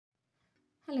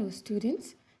Hello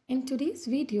students, in today's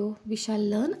video we shall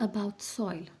learn about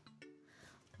soil.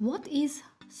 What is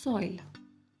soil?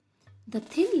 The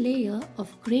thin layer of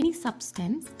grainy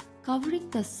substance covering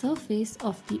the surface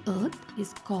of the earth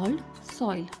is called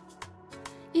soil.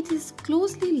 It is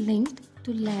closely linked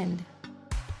to land.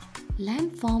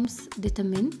 Landforms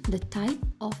determine the type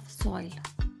of soil.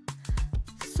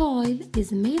 Soil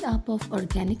is made up of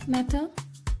organic matter,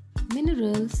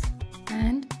 minerals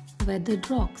and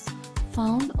weathered rocks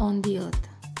found on the earth.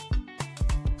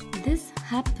 This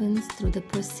happens through the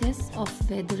process of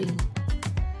weathering.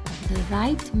 The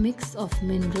right mix of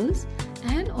minerals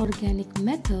and organic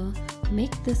matter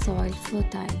make the soil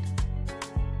fertile.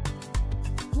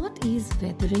 What is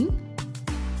weathering?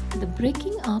 The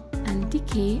breaking up and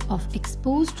decay of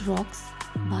exposed rocks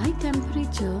by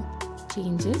temperature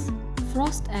changes,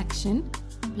 frost action,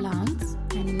 plants,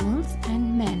 animals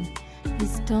and man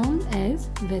is termed as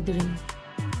weathering.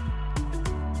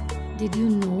 Did you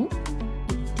know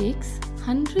it takes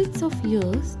hundreds of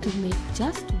years to make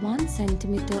just 1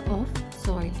 centimeter of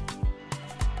soil?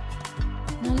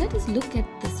 Now let us look at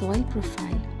the soil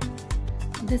profile.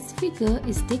 This figure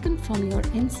is taken from your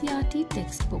NCERT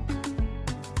textbook.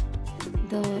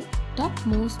 The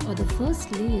topmost or the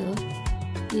first layer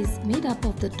is made up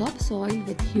of the topsoil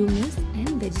with humus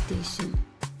and vegetation.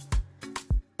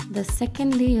 The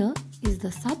second layer is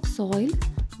the subsoil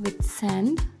with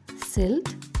sand,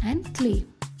 silt and clay.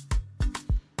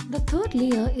 The third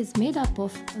layer is made up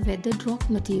of weathered rock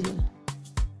material.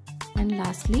 And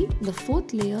lastly, the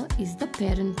fourth layer is the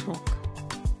parent rock.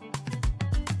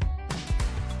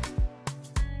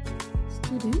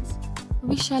 Students,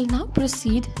 we shall now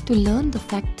proceed to learn the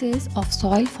factors of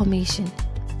soil formation.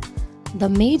 The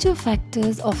major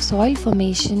factors of soil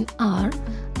formation are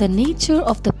the nature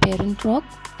of the parent rock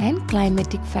and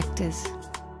climatic factors.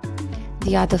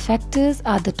 The other factors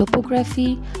are the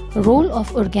topography, role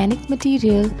of organic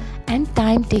material and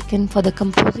time taken for the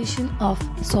composition of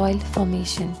soil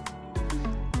formation.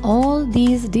 All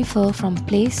these differ from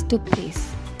place to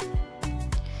place.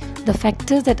 The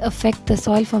factors that affect the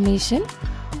soil formation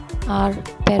are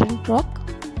parent rock,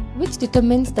 which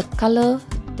determines the color,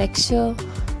 texture,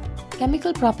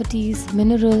 chemical properties,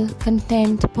 mineral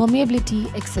content,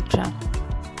 permeability, etc.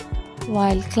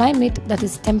 While climate, that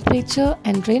is temperature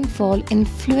and rainfall,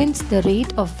 influence the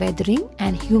rate of weathering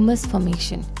and humus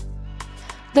formation.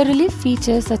 The relief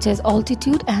features such as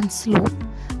altitude and slope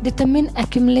determine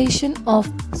accumulation of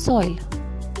soil.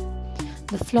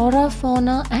 The flora,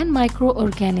 fauna and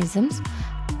microorganisms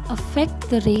affect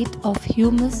the rate of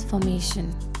humus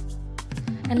formation.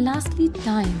 And lastly,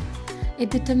 time. It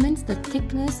determines the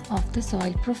thickness of the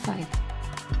soil profile.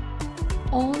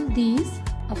 All these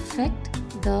affect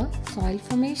the soil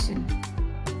formation.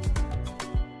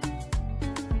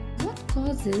 What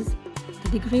causes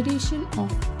the degradation of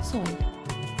soil?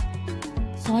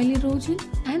 Soil erosion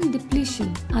and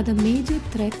depletion are the major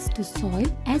threats to soil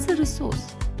as a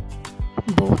resource.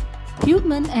 Both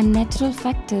human and natural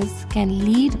factors can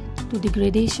lead to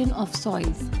degradation of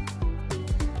soils.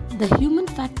 The human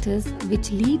factors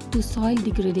which lead to soil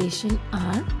degradation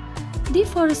are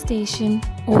deforestation,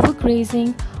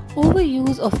 overgrazing,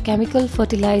 overuse of chemical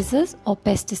fertilizers or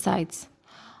pesticides.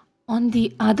 On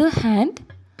the other hand,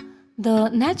 the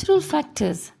natural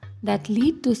factors that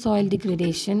lead to soil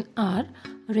degradation are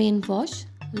rainwash,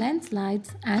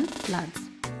 landslides and floods.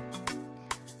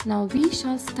 Now we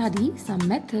shall study some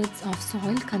methods of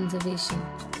soil conservation.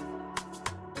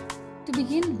 To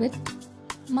begin with,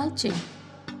 mulching.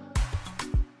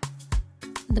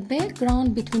 The bare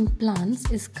ground between plants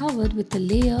is covered with a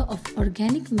layer of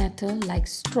organic matter like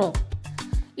straw.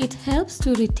 It helps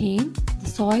to retain the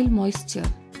soil moisture.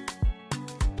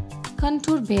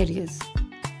 Contour barriers.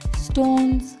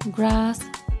 Stones, grass,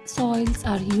 soils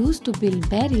are used to build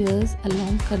barriers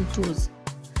along contours.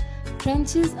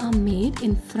 Trenches are made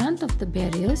in front of the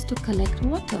barriers to collect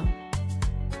water.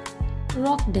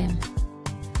 Rock dam.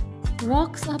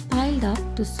 Rocks are piled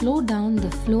up to slow down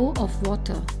the flow of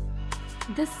water.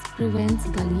 This prevents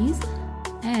gullies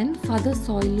and further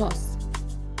soil loss.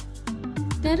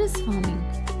 Terrace farming.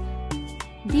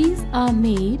 These are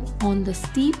made on the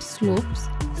steep slopes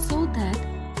so that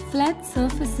flat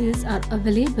surfaces are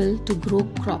available to grow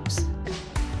crops.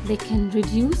 They can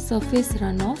reduce surface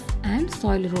runoff and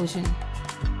soil erosion.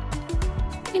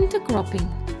 Intercropping.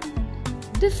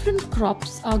 Different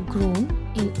crops are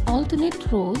grown in alternate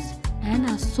rows and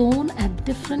are sown at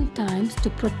different times to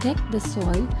protect the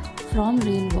soil from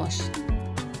rainwash.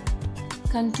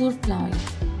 Contour plowing.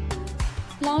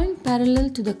 Plowing parallel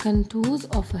to the contours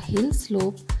of a hill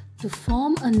slope to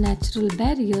form a natural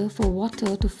barrier for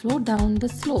water to flow down the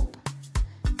slope.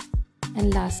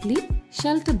 And lastly,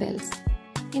 shelter belts.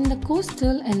 In the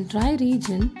coastal and dry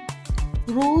region,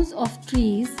 rows of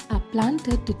trees are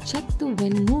planted to check the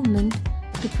wind movement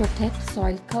to protect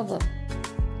soil cover.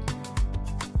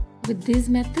 With these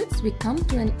methods, we come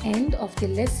to an end of the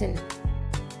lesson.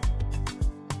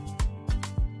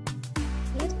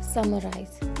 Let's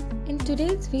summarize. In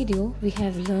today's video, we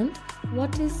have learned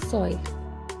what is soil.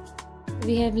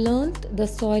 We have learned the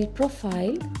soil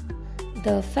profile,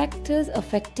 the factors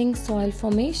affecting soil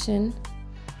formation,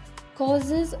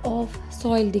 causes of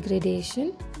soil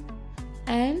degradation,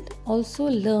 and also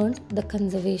learned the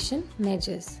conservation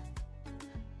measures.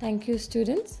 Thank you,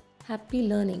 students. Happy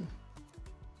learning.